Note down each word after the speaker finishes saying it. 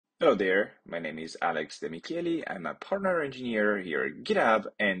Hello there, my name is Alex Demicheli. I'm a partner engineer here at GitHub,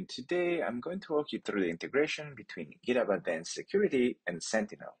 and today I'm going to walk you through the integration between GitHub Advanced Security and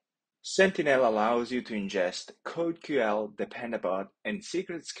Sentinel. Sentinel allows you to ingest CodeQL, Dependabot, and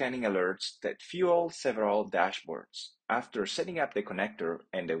secret scanning alerts that fuel several dashboards. After setting up the connector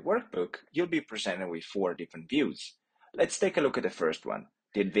and the workbook, you'll be presented with 4 different views. Let's take a look at the first one,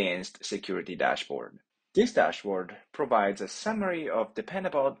 the Advanced Security Dashboard. This dashboard provides a summary of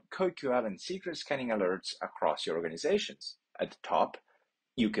dependable CodeQL and secret scanning alerts across your organizations. At the top,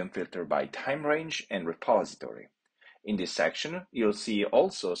 you can filter by time range and repository. In this section, you'll see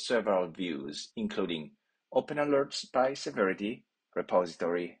also several views, including open alerts by severity,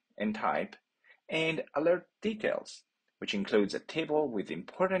 repository, and type, and alert details, which includes a table with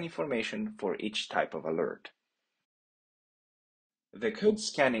important information for each type of alert. The code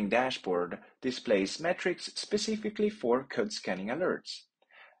scanning dashboard displays metrics specifically for code scanning alerts.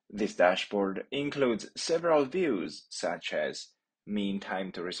 This dashboard includes several views such as mean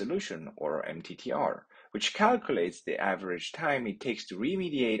time to resolution or MTTR, which calculates the average time it takes to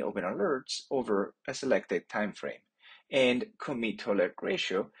remediate open alerts over a selected time frame, and commit to alert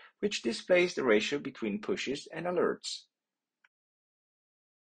ratio, which displays the ratio between pushes and alerts.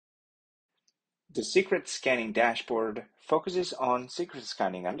 The secret scanning dashboard focuses on secret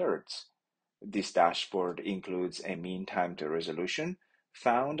scanning alerts. This dashboard includes a mean time to resolution,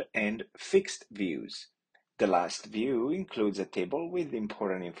 found, and fixed views. The last view includes a table with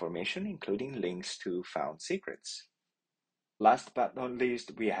important information, including links to found secrets. Last but not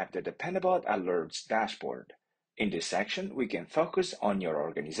least, we have the Dependable Alerts dashboard. In this section, we can focus on your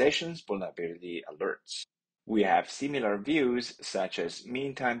organization's vulnerability alerts. We have similar views such as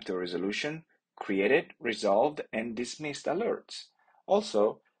mean time to resolution, created, resolved, and dismissed alerts.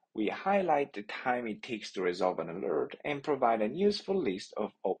 Also, we highlight the time it takes to resolve an alert and provide a useful list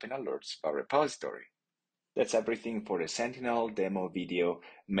of open alerts by repository. That's everything for the Sentinel demo video.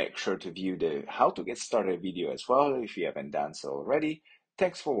 Make sure to view the how to get started video as well if you haven't done so already.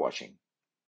 Thanks for watching.